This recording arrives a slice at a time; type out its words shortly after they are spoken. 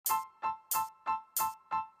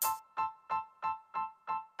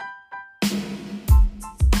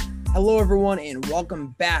Hello, everyone, and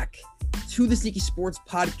welcome back to the Sneaky Sports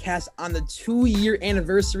Podcast on the 2-year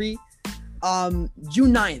anniversary.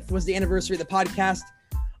 June 9th was the anniversary of the podcast.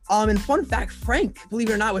 And fun fact, Frank, believe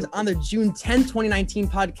it or not, was on the June 10th, 2019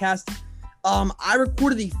 podcast. I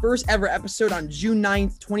recorded the first ever episode on June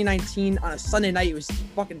 9th, 2019 on a Sunday night. It was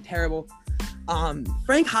fucking terrible.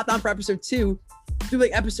 Frank hopped on for episode 2, through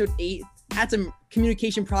like episode 8, had some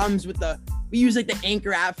communication problems with we use like the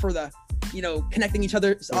Anchor app for the connecting each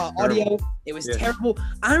other's audio. It was terrible.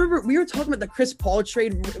 I remember we were talking about the Chris Paul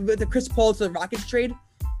trade, the Chris Paul to the Rockets trade,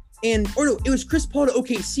 it was Chris Paul to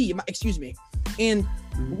OKC, excuse me. And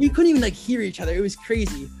we couldn't even like hear each other. It was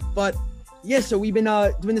crazy. But yeah, so we've been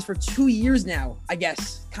doing this for 2 years now, I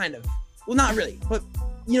guess, kind of. Well, not really, but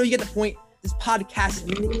you get the point. This podcast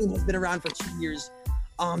has been around for 2 years.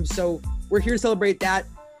 So we're here to celebrate that.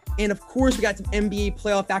 And of course, we got some NBA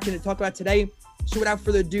playoff action to talk about today. So without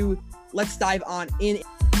further ado, let's dive on in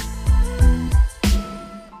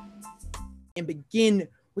and begin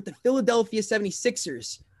with the Philadelphia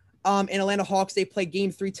 76ers and Atlanta Hawks. They play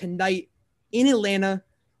game 3 tonight in Atlanta.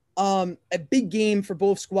 A big game for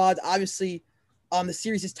both squads. Obviously, the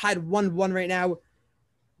series is tied 1-1 right now.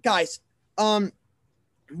 Guys,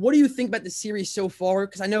 what do you think about the series so far?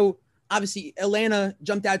 Because I know, obviously, Atlanta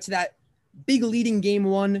jumped out to that big lead in game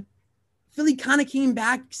 1. Philly kind of came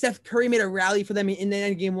back. Steph Curry made a rally for them in the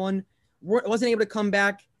end of game 1. Wasn't able to come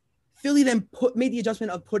back. Philly then made the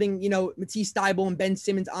adjustment of putting, Matisse Thybulle and Ben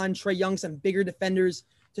Simmons on Trae Young, some bigger defenders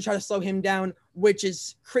to try to slow him down, which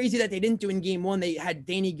is crazy that they didn't do in game 1. They had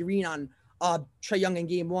Danny Green on Trae Young in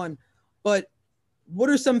game 1. But what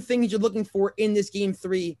are some things you're looking for in this game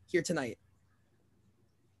 3 here tonight?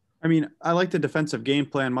 I mean, I like the defensive game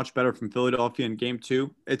plan much better from Philadelphia in game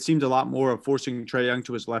 2. It seemed a lot more of forcing Trae Young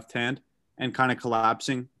to his left hand and kind of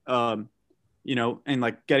collapsing, and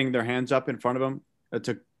like getting their hands up in front of him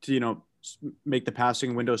to make the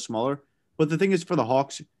passing window smaller. But the thing is, for the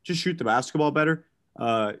Hawks, just shoot the basketball better.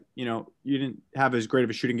 You didn't have as great of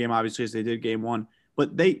a shooting game, obviously, as they did game 1.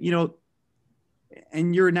 But they,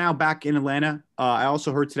 and you're now back in Atlanta. I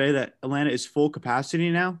also heard today that Atlanta is full capacity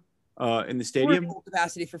now. In the stadium. Full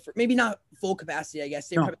capacity for maybe not full capacity, I guess.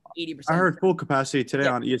 They're probably 80%. I heard full capacity today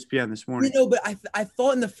on ESPN this morning. But I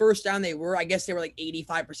thought in the first round I guess they were like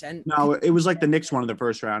 85%. No, it was like the Knicks won in the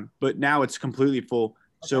first round, but now it's completely full.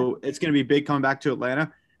 Okay. So it's going to be big coming back to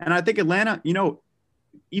Atlanta. And I think Atlanta,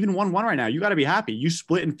 even 1-1 right now, you got to be happy. You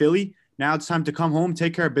split in Philly. Now it's time to come home,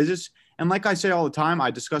 take care of business. And like I say all the time, I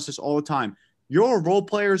discuss this all the time. Your role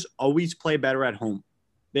players always play better at home.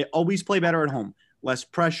 They always play better at home. Less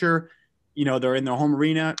pressure, they're in their home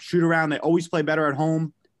arena, shoot around. They always play better at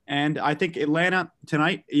home. And I think Atlanta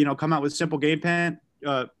tonight, come out with simple game plan,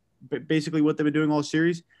 basically what they've been doing all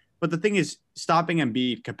series. But the thing is, stopping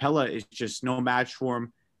Embiid, Capella is just no match for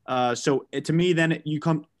him. So to me, then you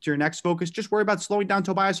come to your next focus, just worry about slowing down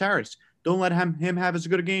Tobias Harris. Don't let him have as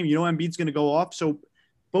good a game. Embiid's going to go off. So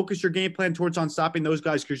focus your game plan towards on stopping those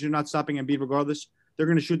guys, because you're not stopping Embiid regardless. They're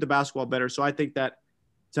going to shoot the basketball better. So I think that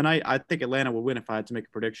tonight, I think Atlanta will win if I had to make a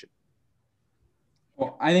prediction.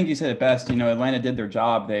 Well, I think you said it best. Atlanta did their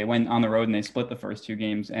job. They went on the road and they split the first 2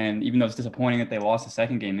 games. And even though it's disappointing that they lost the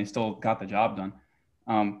second game, they still got the job done.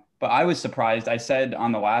 But I was surprised. I said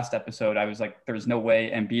on the last episode, I was like, there's no way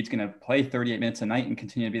Embiid's going to play 38 minutes a night and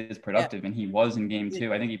continue to be this productive. Yeah. And he was in game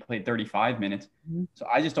 2. I think he played 35 minutes. Mm-hmm. So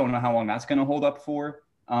I just don't know how long that's going to hold up for.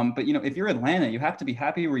 But, if you're Atlanta, you have to be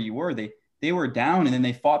happy where you were. They were down, and then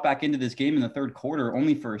they fought back into this game in the third quarter,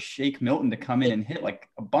 only for Shake Milton to come in and hit like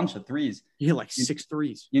a bunch of threes. He hit like 6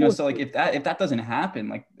 threes. So like if that doesn't happen,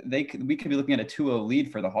 like we could be looking at a 2-0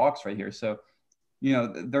 lead for the Hawks right here. So,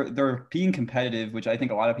 they're being competitive, which I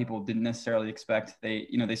think a lot of people didn't necessarily expect. They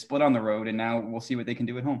split on the road, and now we'll see what they can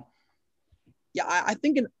do at home. Yeah, I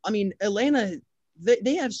think Atlanta,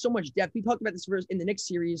 they have so much depth. We talked about this in the Knicks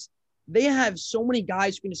series. They have so many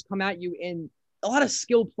guys who can just come at you, and a lot of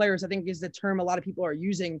skilled players, I think, is the term a lot of people are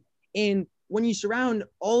using. And when you surround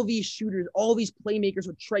all these shooters, all these playmakers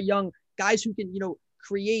with Trae Young, guys who can,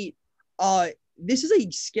 create, this is a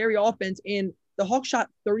scary offense. And the Hawks shot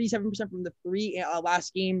 37% from the 3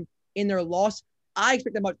 last game in their loss. I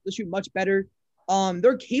expect them to shoot much better.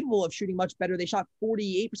 They're capable of shooting much better. They shot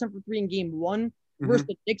 48% from 3 in game 1 versus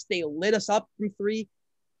the Knicks. They lit us up from 3.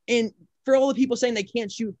 And for all the people saying they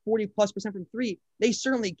can't shoot 40+% from 3, they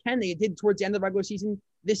certainly can. They did towards the end of the regular season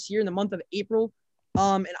this year in the month of April.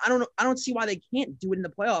 And I don't see why they can't do it in the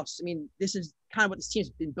playoffs. I mean, this is kind of what this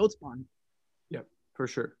team's been built upon. Yeah, for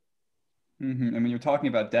sure. Mm-hmm. I mean, you're talking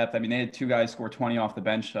about depth. I mean, they had 2 guys score 20 off the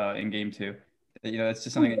bench in game 2. It's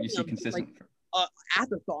just something that you see consistent.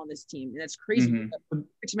 afterthought on this team, and that's crazy.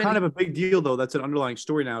 Kind of a big deal though. That's an underlying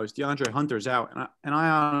story now. Is DeAndre Hunter's out, and I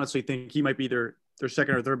honestly think he might be their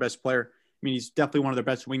second or third best player. I mean, he's definitely one of their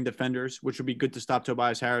best wing defenders, which would be good to stop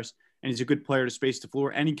Tobias Harris. And he's a good player to space the floor,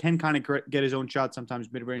 and he can kind of get his own shot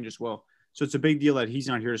sometimes mid-range as well. So it's a big deal that he's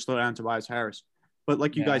not here to slow down Tobias Harris. But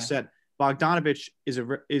like you guys said, Bogdanovich is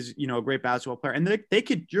a great basketball player, and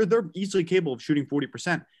they're easily capable of shooting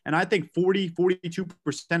 40%. And I think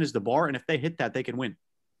 42% is the bar, and if they hit that, they can win.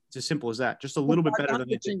 It's as simple as that. Just a little bit better than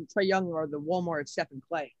they did. Trae Young are the Walmart Steph and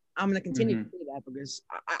Clay. I'm going to continue to say that because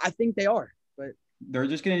I think they are, but. They're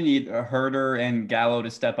just going to need a Herder and Gallo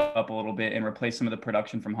to step up a little bit and replace some of the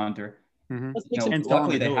production from Hunter. And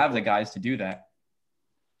luckily they have the guys to do that.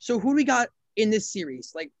 So who do we got in this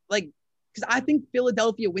series? Like, because I think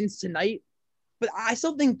Philadelphia wins tonight, but I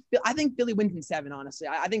think Philly wins in 7. Honestly,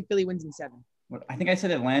 I think Philly wins in 7. I think I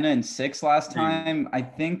said Atlanta in 6 last time. I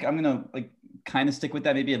think I'm gonna kind of stick with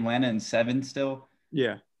that. Maybe Atlanta in 7 still.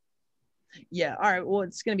 Yeah. All right. Well,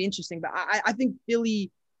 it's gonna be interesting, but I think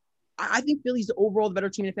Philly. I think Philly's the overall the better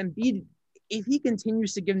team. And if Embiid, if he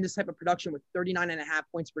continues to give him this type of production with 39.5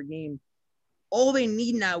 points per game, all they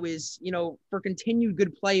need now is, for continued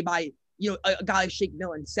good play by, a guy like Shake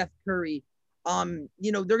Milton, Seth Curry.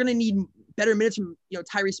 They're going to need better minutes from,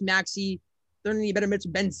 Tyrese Maxey. They're going to need better minutes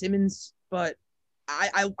from Ben Simmons. But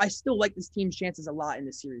I still like this team's chances a lot in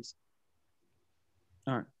this series.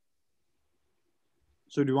 All right.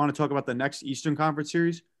 So do you want to talk about the next Eastern Conference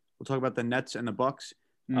series? We'll talk about the Nets and the Bucks.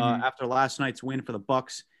 After last night's win for the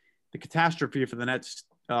Bucks, the catastrophe for the Nets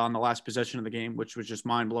on the last possession of the game, which was just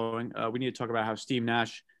mind-blowing. We need to talk about how Steve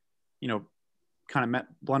Nash, kind of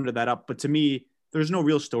blundered that up. But to me, there's no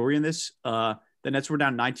real story in this. The Nets were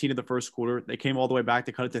down 19 in the first quarter. They came all the way back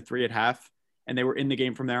to cut it to 3 at half, and they were in the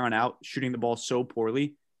game from there on out, shooting the ball so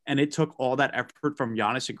poorly. And it took all that effort from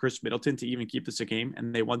Giannis and Chris Middleton to even keep this a game,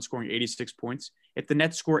 and they won scoring 86 points. If the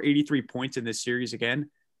Nets score 83 points in this series again,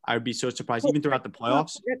 I would be so surprised, even throughout the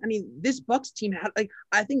playoffs. I mean, this Bucks team had,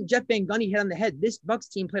 I think Jeff Van Gundy hit on the head. This Bucks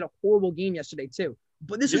team played a horrible game yesterday too.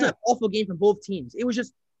 But this was an awful game from both teams. It was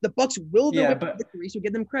just the Bucks willed their way to victory, so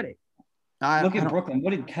give them credit. Look at Brooklyn.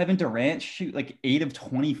 What did Kevin Durant shoot? 8 of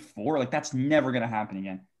 24. That's never going to happen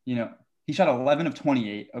again. He shot 11 of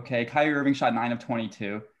 28. Okay, Kyrie Irving shot 9 of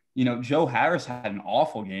 22. Joe Harris had an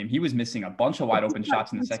awful game. He was missing a bunch of wide open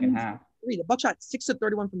shots in the second half. The Bucks shot 6 of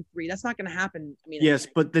 31 from 3. That's not going to happen. I mean, yes,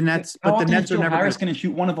 but the Nets. How the Nets is Joe are never Harris going to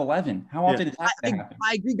shoot 1 of 11. How often did that happen?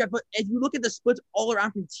 I agree, but if you look at the splits all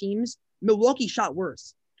around from teams, Milwaukee shot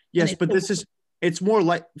worse. Yes, but it's more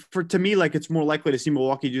like to me it's more likely to see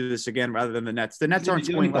Milwaukee do this again rather than the Nets. The Nets aren't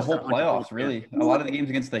doing the whole playoffs. Really, a lot of the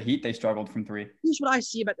games against the Heat they struggled from 3. Here's what I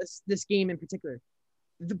see about this game in particular.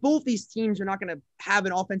 Both these teams are not going to have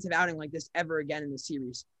an offensive outing like this ever again in the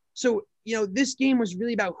series. So, this game was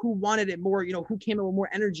really about who wanted it more, who came in with more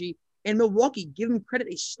energy. And Milwaukee, give them credit,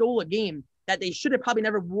 they stole a game that they should have probably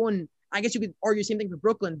never won. I guess you could argue the same thing for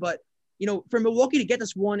Brooklyn, but, for Milwaukee to get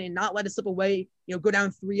this one and not let it slip away, go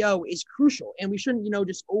down 3-0 is crucial. And we shouldn't,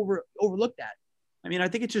 just overlook that. I mean, I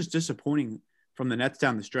think it's just disappointing from the Nets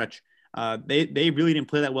down the stretch. They really didn't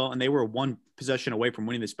play that well, and they were 1 possession away from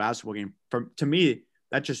winning this basketball game. To me,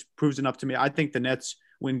 that just proves enough to me. I think the Nets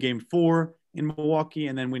win game 4 in Milwaukee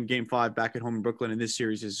and then win game 5 back at home in Brooklyn. And this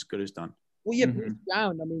series is as good as done. Well, yeah, Bruce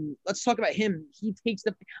Brown. I mean, let's talk about him. He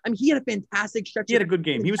had a fantastic stretch. He had a good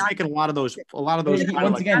game. He was making a lot of those.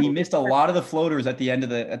 Once again, he missed a lot of the floaters at the end of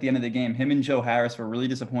the game. Him and Joe Harris were really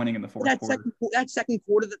disappointing in the fourth quarter. That second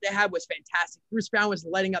quarter that they had was fantastic. Bruce Brown was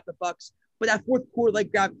lighting up the Bucks, but that fourth quarter,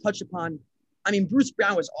 like Gav touched upon, I mean, Bruce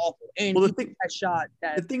Brown was awful. And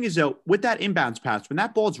the thing is, though, with that inbounds pass, when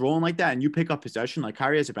that ball's rolling like that and you pick up possession like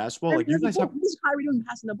Kyrie has a basketball, like you guys have – who's Kyrie doing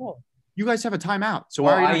passing the ball? You guys have a timeout. So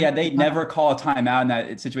they never call a timeout in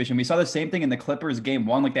that situation. We saw the same thing in the Clippers game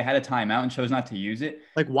 1. Like, they had a timeout and chose not to use it.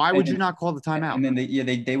 Like, why would you not call the timeout? And then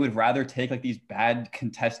they would rather take, these bad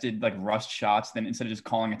contested, rushed shots than instead of just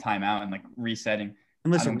calling a timeout and, resetting.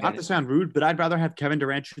 And listen, not to sound rude, but I'd rather have Kevin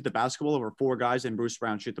Durant shoot the basketball over 4 guys than Bruce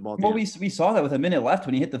Brown shoot the ball. Well, we saw that with a minute left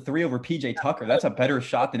when he hit the 3 over PJ Tucker. That's a better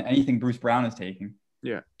shot than anything Bruce Brown is taking.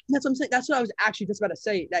 Yeah. That's what I'm saying. That's what I was actually just about to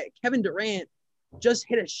say, that Kevin Durant just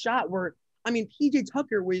hit a shot where, PJ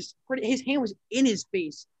Tucker his hand was in his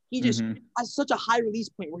face. He just has such a high release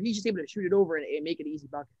point where he's just able to shoot it over and make it an easy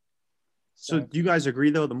bucket. So do you guys agree,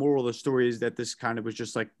 though, the moral of the story is that this kind of was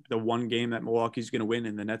just the one game that Milwaukee's going to win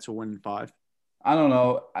and the Nets will win in 5? I don't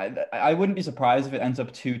know. I wouldn't be surprised if it ends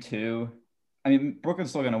up 2-2. Brooklyn's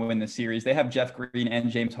still going to win this series. They have Jeff Green and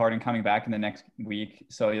James Harden coming back in the next week.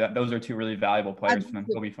 So those are 2 really valuable players for them.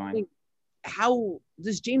 They'll be fine. How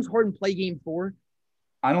does James Harden play game 4?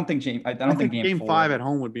 I don't think game four, 5 at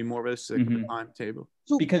home would be more realistic Mhm. of a timetable.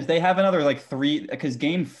 So, because they have another like 3. Because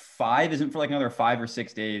game 5 isn't for like another 5 or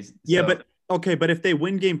 6 days. Yeah, So- but okay, but if they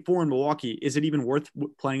win game 4 in Milwaukee, is it even worth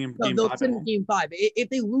playing in no, game they'll 5 sit at him home? in game 5. If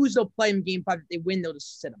they lose, they'll play him in game 5. If they win, they'll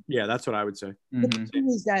just sit him. Yeah, that's what I would say. But the Mhm. thing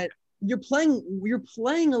is that you're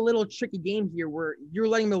playing a little tricky game here where you're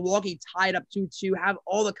letting Milwaukee tie it up 2-2, have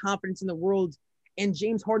all the confidence in the world, and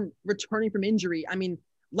James Harden returning from injury. I mean,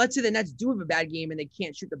 let's say the Nets do have a bad game and they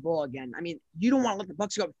can't shoot the ball again. I mean, you don't want to let the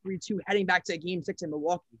Bucks go up 3-2 heading back to game 6 in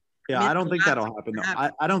Milwaukee. Yeah, I mean, I don't think that's that'll happen. Though.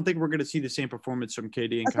 happen. I don't think we're going to see the same performance from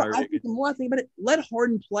KD and That's what I Kyrie. think. The more I think about it, let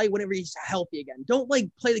Harden play whenever he's healthy again. Don't like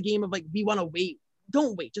play the game of like we want to wait.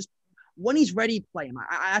 Don't wait. Just when he's ready, play him.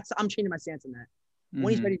 I'm changing my stance on that.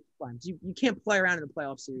 When he's Mhm. ready to play him, you can't play around in the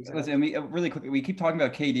playoff series. Listen, really quickly, we keep talking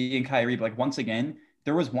about KD and Kyrie, but like once again,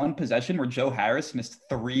 there was one possession where Joe Harris missed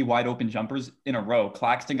 3 wide open jumpers in a row.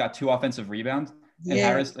 Claxton got 2 offensive rebounds, and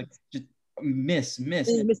Harris like just miss.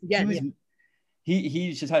 He missed again.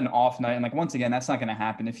 He's just had an off night, and like once again, that's not going to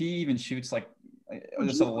happen. If he even shoots like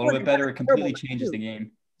just a Drew little bit better, it completely terrible, changes too. the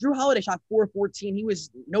game. Drew Holiday shot 4-14. He was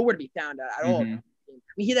nowhere to be found at all. Mhm.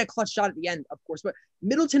 I mean, he had that clutch shot at the end, of course, but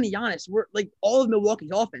Middleton and Giannis were like all of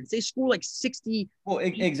Milwaukee's offense. They score like 60. Well,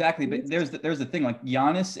 exactly, but there's the thing. Like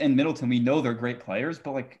Giannis and Middleton, we know they're great players,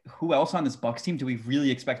 but like who else on this Bucks team do we really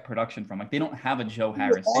expect production from? Like they don't have a Joe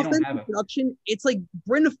Harris. They don't have a production. It's like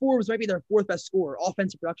Brandon Forbes might be their 4th best scorer,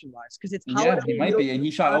 offensive production wise, because it's yeah, Holiday, he might be, Middleton, and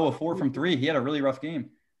he shot 0 of 4 from 3. He had a really rough game.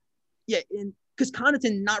 Yeah, and because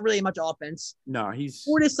Connaughton not really much offense. No, he's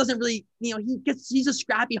Portis doesn't really, he's a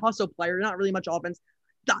scrappy hustle player, not really much offense.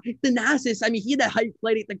 Thanasis, I mean, he had that hype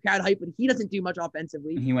play, the crowd hype, but he doesn't do much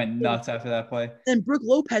offensively. He went nuts after that play. And Brook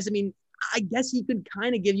Lopez, I mean, I guess he could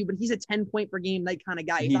kind of give you, but he's a 10-point per game night kind of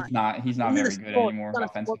guy. He's not very good anymore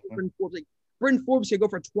offensively. Brandon Forbes could go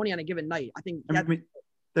for 20 on a given night. I think I mean,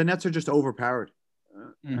 the Nets are just overpowered.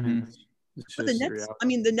 I mean, it's but the just Nets, reality. I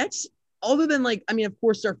mean, the Nets, other than like, I mean, of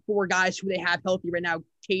course, there are 4 guys who they have healthy right now: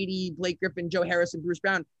 KD, Blake Griffin, Joe Harris, and Bruce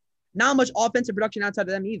Brown. Not much offensive production outside of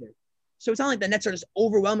them either. So it's not like the Nets are just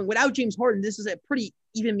overwhelming. Without James Harden, this is a pretty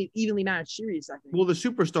evenly matched series, I think. Well, the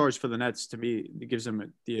superstars for the Nets, to me, it gives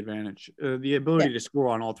them the advantage, the ability to score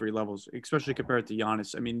on all 3 levels, especially compared to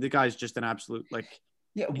Giannis. I mean, the guy's just an absolute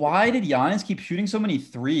Yeah, why did Giannis keep shooting so many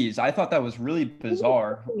threes? I thought that was really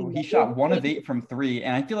bizarre. He shot 1 of 8 from 3,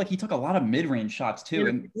 and I feel like he took a lot of mid-range shots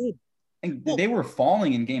too. And they were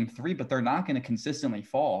falling in game 3, but they're not going to consistently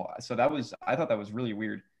fall. So I thought that was really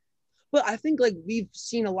weird. But I think like we've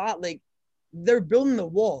seen a lot, like they're building the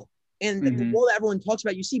wall, and the wall that everyone talks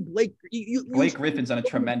about. You see Blake Griffin's done a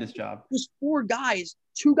tremendous job. There's 4 guys,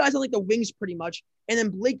 2 guys on like the wings pretty much, and then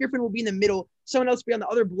Blake Griffin will be in the middle. Someone else will be on the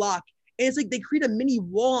other block. And it's like they create a mini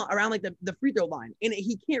wall around like the free throw line, and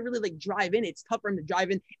he can't really like drive in. It's tough for him to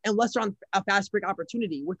drive in unless they're on a fast break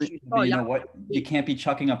opportunity, which you saw. But you know what? You can't be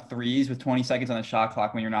chucking up threes with 20 seconds on the shot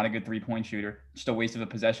clock when you're not a good 3-point shooter. Just a waste of a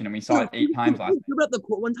possession, and we saw it 8 times last night. He threw up the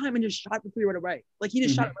court one time and just shot the 3 right away. Like he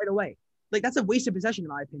just shot it right away. Like that's a waste of possession in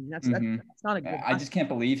my opinion. That's not a good. I just can't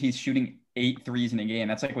believe he's shooting 8 threes in a game.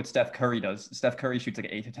 That's like what Steph Curry does. Steph Curry shoots like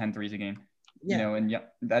 8 to 10 threes a game. Yeah. You know, and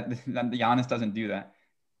that Giannis doesn't do that.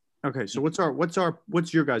 Okay, so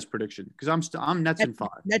what's your guys' prediction? Because I'm Nets in 5.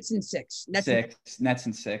 Nets in 6. Nets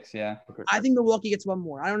in 6. Yeah. Okay. I think Milwaukee gets one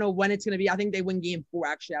more. I don't know when it's going to be. I think they win game 4.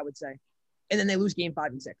 Actually, I would say, and then they lose game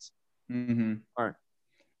 5 and 6. All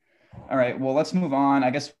right. Well, let's move on.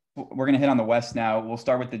 I guess we're going to hit on the West now. We'll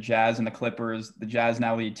start with the Jazz and the Clippers. The Jazz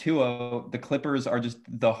now lead 2-0. The Clippers are just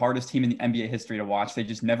the hardest team in the NBA history to watch. They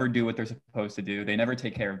just never do what they're supposed to do. They never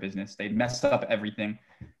take care of business. They messed up everything.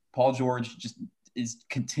 Paul George just is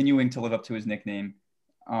continuing to live up to his nickname.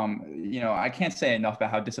 I can't say enough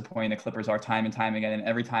about how disappointing the Clippers are time and time again. And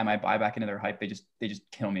every time I buy back into their hype, they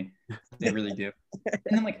just kill me. They really do.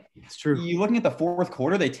 And then it's true. You looking at the 4th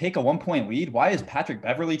quarter, they take a 1-point lead. Why is Patrick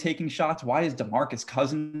Beverley taking shots? Why is DeMarcus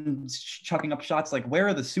Cousins chucking up shots? Like, where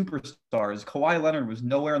are the superstars? Kawhi Leonard was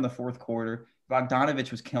nowhere in the 4th quarter.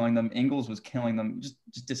 Bogdanovich was killing them. Ingles was killing them. Just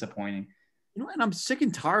disappointing. And I'm sick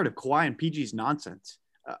and tired of Kawhi and PG's nonsense.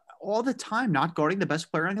 All the time, not guarding the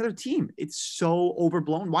best player on the other team. It's so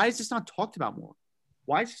overblown. Why is this not talked about more?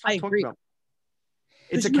 Why is this not talked about?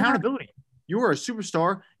 It's accountability. You are a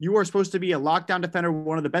superstar. You are supposed to be a lockdown defender,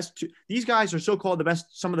 one of the best. These guys are so-called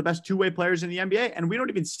some of the best 2-way players in the NBA, and we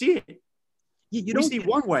don't even see it. You don't see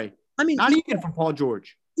one way. I mean, not even from Paul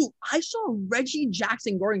George. Dude, I saw Reggie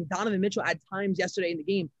Jackson guarding Donovan Mitchell at times yesterday in the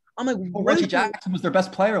game. I'm like, Reggie Jackson was their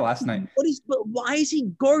best player last night. But why is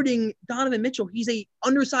he guarding Donovan Mitchell? He's a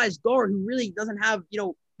undersized guard who really doesn't have,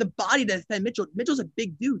 the body to defend Mitchell. Mitchell's a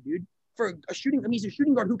big dude. For a shooting, he's a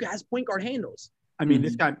shooting guard who has point guard handles. I mean,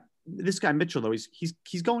 this guy Mitchell though,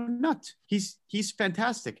 he's going nuts. He's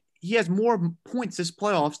fantastic. He has more points this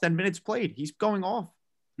playoffs than minutes played. He's going off.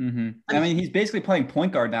 I mean, he's basically playing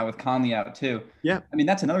point guard now with Conley out too. Yeah. I mean,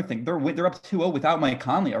 that's another thing. They're up 2-0 without Mike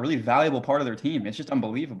Conley, a really valuable part of their team. It's just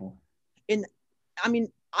unbelievable. And I mean,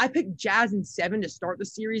 I picked Jazz in 7 to start the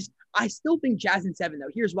series. I still think Jazz in 7 though.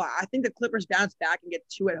 Here's why. I think the Clippers bounce back and get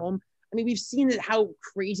 2 at home. I mean, we've seen how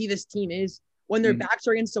crazy this team is. When their backs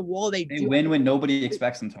are against the wall, they win when nobody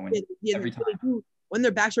expects them to win. Every time. When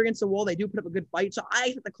their backs are against the wall, they do put up a good fight. So I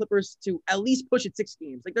expect the Clippers to at least push it 6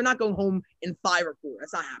 games. Like, they're not going home in 5 or 4.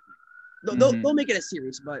 That's not happening. They'll make it a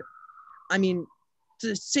series. But, I mean,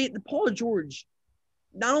 to say that Paul George,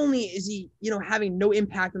 not only is he, having no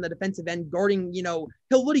impact on the defensive end, guarding, he'll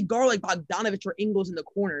literally guard like Bogdanovich or Ingles in the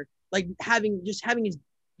corner, like having his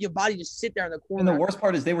body just sit there in the corner. And the worst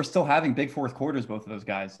part is they were still having big fourth quarters, both of those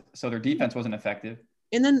guys. So their defense wasn't effective.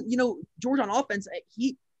 And then, George on offense,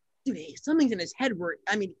 something's in his head where,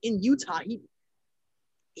 I mean, in Utah,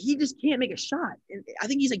 he just can't make a shot. And I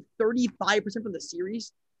think he's like 35% from the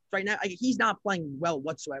series right now. Like, he's not playing well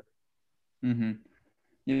whatsoever.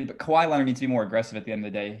 Yeah, but Kawhi Leonard needs to be more aggressive at the end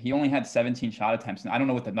of the day. He only had 17 shot attempts, and I don't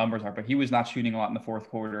know what the numbers are, but he was not shooting a lot in the fourth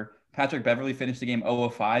quarter. Patrick Beverley finished the game 0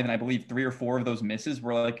 of 5, and I believe 3 or 4 of those misses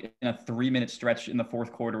were like in a 3-minute stretch in the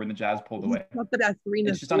fourth quarter when the Jazz pulled away.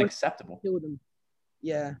 It's just unacceptable.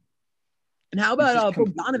 Yeah. And how about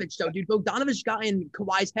Bogdanovich, though, dude? Bogdanovich got in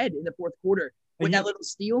Kawhi's head in the fourth quarter with that little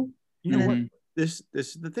steal. You know what? This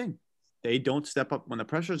is the thing. They don't step up when the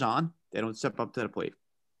pressure's on. They don't step up to the plate.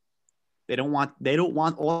 They don't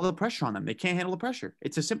want all the pressure on them. They can't handle the pressure.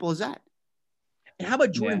 It's as simple as that. And how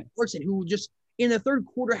about Jordan Clarkson, who just in the third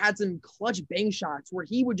quarter had some clutch bang shots where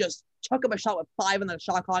he would just chuck up a shot with 5 on the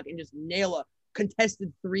shot clock and just nail a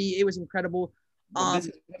contested 3. It was incredible. What's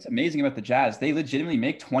amazing about the Jazz, they legitimately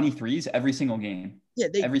make 23s every single game. Yeah,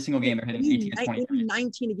 every single game they're hitting 18 to 20.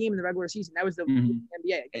 19 a game in the regular season. That was the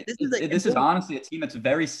NBA. This is honestly a team that's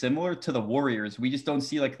very similar to the Warriors. We just don't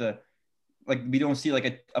see we don't see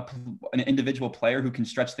an individual player who can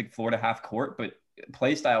stretch the floor to half court, but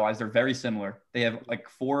play style wise, they're very similar. They have like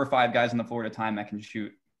 4 or 5 guys on the floor at a time that can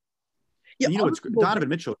shoot. Yeah, it's Donovan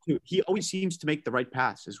Mitchell too. He always seems to make the right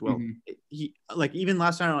pass as well. He even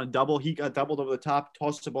last night on a double, he got doubled over the top,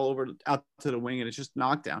 tossed the ball out to the wing, and it's just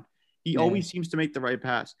knocked down. He always seems to make the right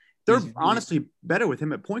pass. They're honestly better with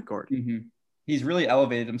him at point guard. He's really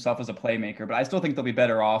elevated himself as a playmaker, but I still think they'll be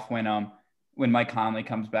better off when Mike Conley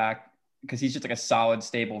comes back, because he's just like a solid,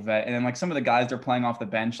 stable vet. And then like some of the guys they're playing off the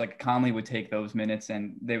bench, like Conley would take those minutes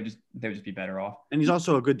and they would just be better off. And he's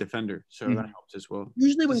also a good defender, so that helps as well.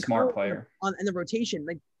 Usually when smart player in the rotation,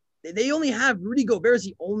 like they only have Rudy Gobert is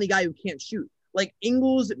the only guy who can't shoot. Like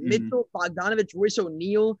Ingles, Mitchell, Bogdanovich, Royce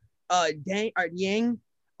O'Neal, Yang,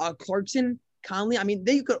 Clarkson, Conley. I mean,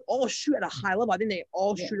 they could all shoot at a high level. I think they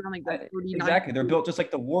all shoot around like that 39. Exactly. They're built just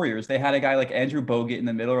like the Warriors. They had a guy like Andrew Bogut in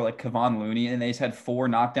the middle, or like Kevon Looney, and they just had 4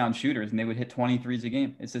 knockdown shooters, and they would hit 23s a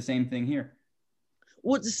game. It's the same thing here.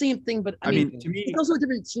 Well, it's the same thing, but I mean, to me, it's also a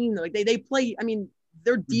different team though. Like they play. I mean,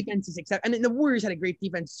 their defense is except. I mean, the Warriors had a great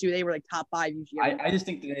defense too. They were like top 5 usually. I just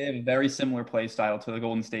think that they have a very similar play style to the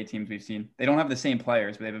Golden State teams we've seen. They don't have the same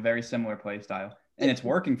players, but they have a very similar play style, and it's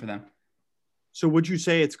working for them. So would you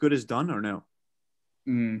say it's good as done or no?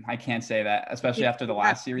 I can't say that, especially after the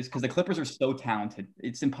last series, because the Clippers are so talented.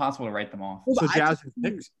 It's impossible to write them off. So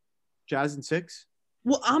Jazz in 6?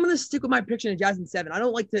 Well, I'm going to stick with my prediction of Jazz in 7. I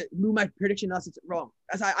don't like to move my prediction unless it's wrong.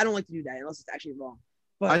 I don't like to do that unless it's actually wrong.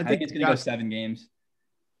 But I think it's going to go 7 games.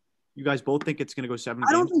 You guys both think it's going to go 7 games?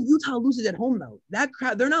 I don't think Utah loses at home, though. That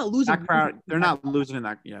crowd, they're not losing. That crowd, they're not losing in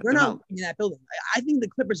that. Yeah, they're not in that building. I think the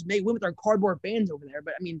Clippers may win with their cardboard fans over there,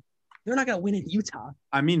 but I mean, they're not going to win in Utah.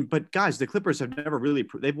 I mean, but guys, the Clippers have never really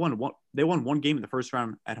 – they won one game in the first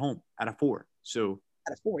round at home out of 4. So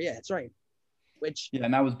out of 4, yeah, that's right.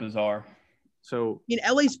 And that was bizarre. So I mean,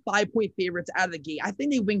 LA's 5-point favorites out of the gate. I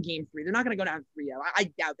think they win game 3. They're not going to go down 3-0. I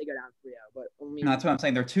doubt they go down 3-0. But no, that's what I'm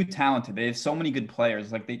saying. They're too talented. They have so many good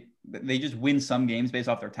players. Like they just win some games based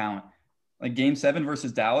off their talent. Like Game 7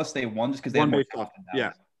 versus Dallas, they won just because they had more talent than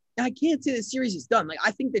Dallas. Yeah. I can't say the series is done. Like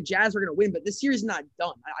I think the Jazz are going to win, but the series is not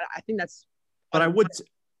done. I think that's. But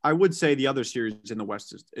I would say the other series in the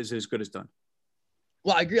West is as good as done.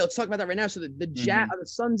 Well, I agree. Let's talk about that right now. So the Jazz, the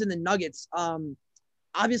Suns and the Nuggets.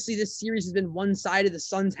 Obviously, this series has been one-sided. The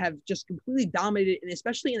Suns have just completely dominated, and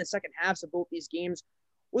especially in the second halves of both these games,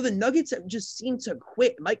 where the Nuggets have just seemed to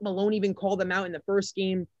quit. Mike Malone even called them out in the first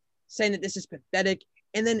game, saying that this is pathetic.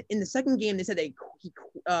 And then in the second game, they said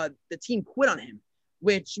the team quit on him,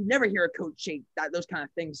 which you never hear a coach say those kind of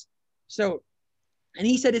things. So, and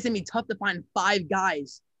he said it's going to be tough to find 5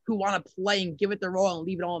 guys who want to play and give it their all and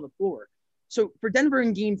leave it all on the floor. So for Denver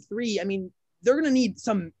in game 3, I mean, they're going to need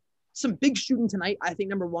some big shooting tonight, I think,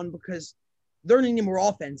 number one, because they're going to need more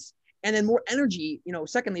offense. And then more energy,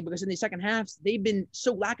 secondly, because in the second halves, they've been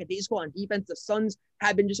so lackadaisical on defense. The Suns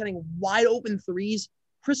have been just hitting wide open threes.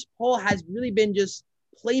 Chris Paul has really been just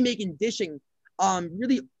playmaking, dishing,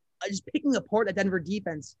 really just picking apart that Denver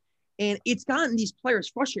defense. And it's gotten these players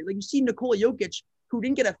frustrated. Like you see Nikola Jokic, who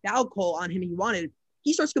didn't get a foul call on him he wanted.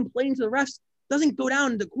 He starts complaining to the refs, doesn't go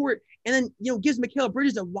down the court, and then, gives Mikal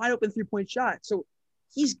Bridges a wide open 3-point shot. So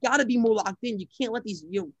he's got to be more locked in. You can't let these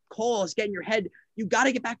calls get in your head. You got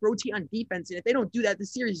to get back, rotate on defense. And if they don't do that, the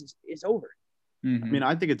series is over. Mm-hmm. I mean,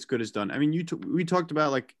 I think it's good as done. I mean, we talked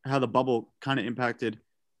about like how the bubble kind of impacted,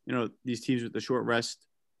 these teams with the short rest.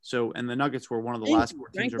 So, and the Nuggets were one of the last 4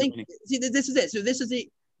 teams remaining. See, this is it. So this is it.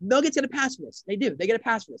 Nuggets get a pass for this. They do. They get a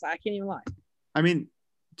pass for this. I can't even lie. I mean,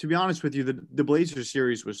 to be honest with you, the Blazers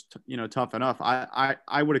series was, tough enough. I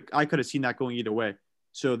could have seen that going either way.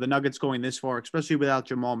 So the Nuggets going this far, especially without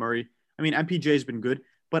Jamal Murray. I mean, MPJ's been good,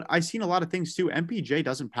 but I've seen a lot of things too. MPJ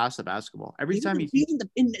doesn't pass the basketball. Every time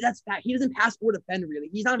that's fact. He doesn't pass or defend really.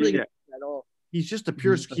 He's not really good at all. He's just a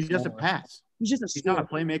pure. He doesn't pass. He's not a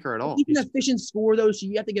playmaker at all. He's an efficient scorer though, so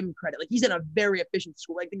you have to give him credit. Like he's in a very efficient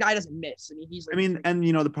scorer. Like the guy doesn't miss. I mean, and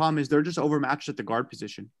the problem is they're just overmatched at the guard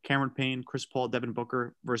position. Cameron Payne, Chris Paul, Devin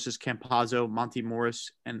Booker versus Campazzo, Monty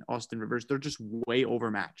Morris, and Austin Rivers. They're just way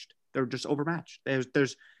overmatched. They're just overmatched.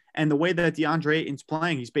 And the way that DeAndre Ayton's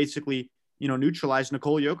playing, he's basically, neutralized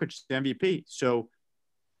Nikola Jokic, the MVP. So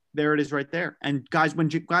there it is right there. And guys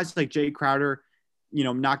like Jay Crowder,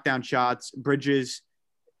 knock down shots, Bridges,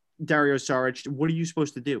 Dario Saric, what are you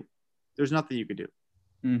supposed to do? There's nothing you could do.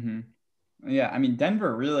 Mm-hmm. Yeah, I mean,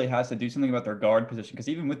 Denver really has to do something about their guard position because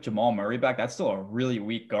even with Jamal Murray back, that's still a really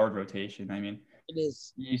weak guard rotation. I mean, it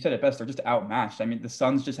is. You said it best. They're just outmatched. I mean, the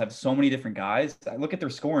Suns just have so many different guys. Look at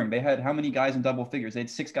their scoring. They had how many guys in double figures? They had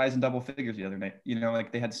 6 guys in double figures the other night.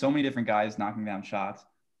 They had so many different guys knocking down shots.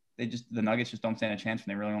 The Nuggets just don't stand a chance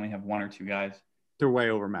when they really only have 1 or 2 guys. They're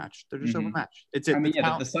way overmatched. They're just overmatched.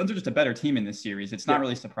 The Suns are just a better team in this series. It's not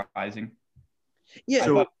really surprising. Yeah,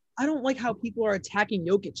 so, I don't like how people are attacking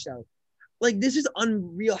Jokic though. Like this is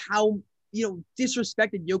unreal how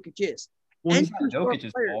disrespected Jokic is. Well, it's not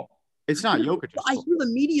Jokic's fault. It's not Jokic's fault. I hear the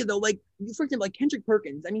media though, like for example, like Kendrick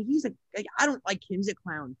Perkins. I mean, he's I don't like him. He's a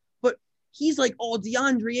clown, but he's like, oh,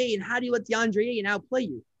 DeAndre Ayton. How do you let DeAndre Ayton outplay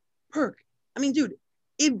you? Perk. I mean, dude,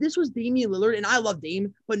 if this was Damian Lillard, and I love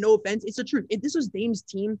Dame, but no offense, it's the truth. If this was Dame's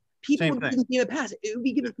team, people would give Dame a pass. It would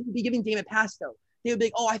be giving Dame a pass though. They would be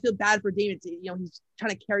like, oh, I feel bad for Dame. He's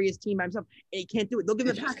trying to carry his team by himself, and he can't do it. They'll give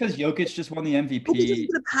him a pass. Because Jokic just won the MVP. Jokic doesn't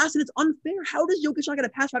get a pass, and it's unfair. How does Jokic not get a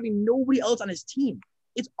pass for having nobody else on his team?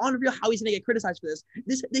 It's unreal how he's going to get criticized for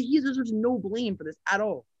this. He deserves no blame for this at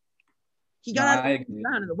all. He got out of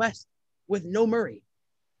in the West with no Murray.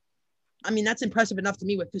 I mean, that's impressive enough to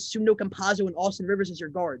me with Facundo Campazzo and Austin Rivers as your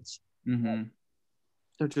guards. Mm-hmm.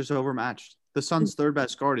 They're just overmatched. The Suns' third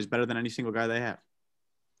best guard is better than any single guy they have.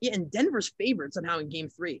 Yeah, and Denver's favored somehow in game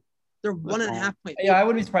 3. They're 1.5 point. Yeah, I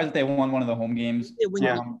wouldn't be surprised if they won one of the home games.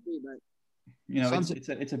 Suns,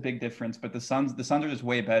 it's a big difference, but the Suns are just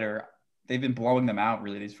way better. They've been blowing them out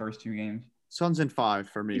really these first 2 games. Suns in 5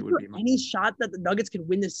 for me would be any shot that the Nuggets could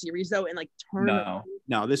win this series though and turn.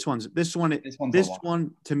 No, this one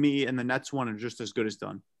to me and the Nets one are just as good as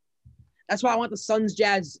done. That's why I want the Suns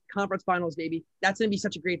Jazz conference finals, baby. That's gonna be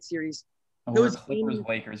such a great series. Those Clippers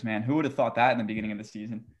Lakers, man. Who would have thought that in the beginning of the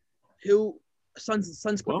season? Suns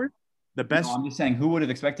Clippers? Well, the best. No, I'm just saying, who would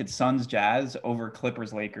have expected Suns Jazz over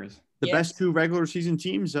Clippers Lakers? The best 2 regular season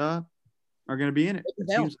teams are going to be in it.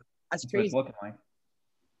 That's crazy. What it's looking like.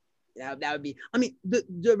 Yeah, that would be. I mean,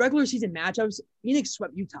 the regular season matchups. Phoenix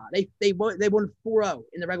swept Utah. They won 4-0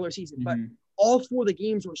 in the regular season, but all 4 of the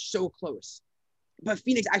games were so close. But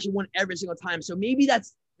Phoenix actually won every single time. So maybe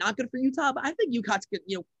that's not good for Utah. But I think Utah's could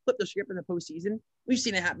flip the script in the postseason. We've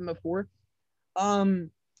seen it happen before.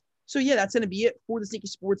 So yeah, that's gonna be it for the Sneaky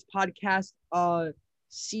Sports Podcast.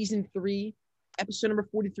 Season 3, episode number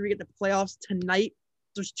 43. Get the playoffs tonight.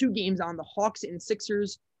 There's 2 games on the Hawks and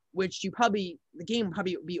Sixers, which the game will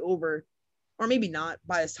probably be over, or maybe not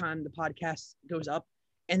by this time the podcast goes up.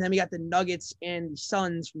 And then we got the Nuggets and the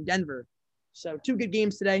Suns from Denver. So 2 good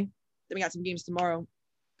games today. Then we got some games tomorrow.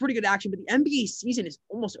 Pretty good action, but the NBA season is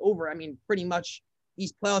almost over. I mean, pretty much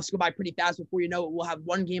these playoffs go by pretty fast. Before you know it, we'll have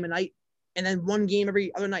 1 game a night and then 1 game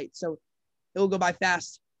every other night. So it'll go by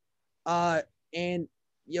fast. And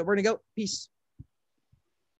yeah, we're going to go. Peace.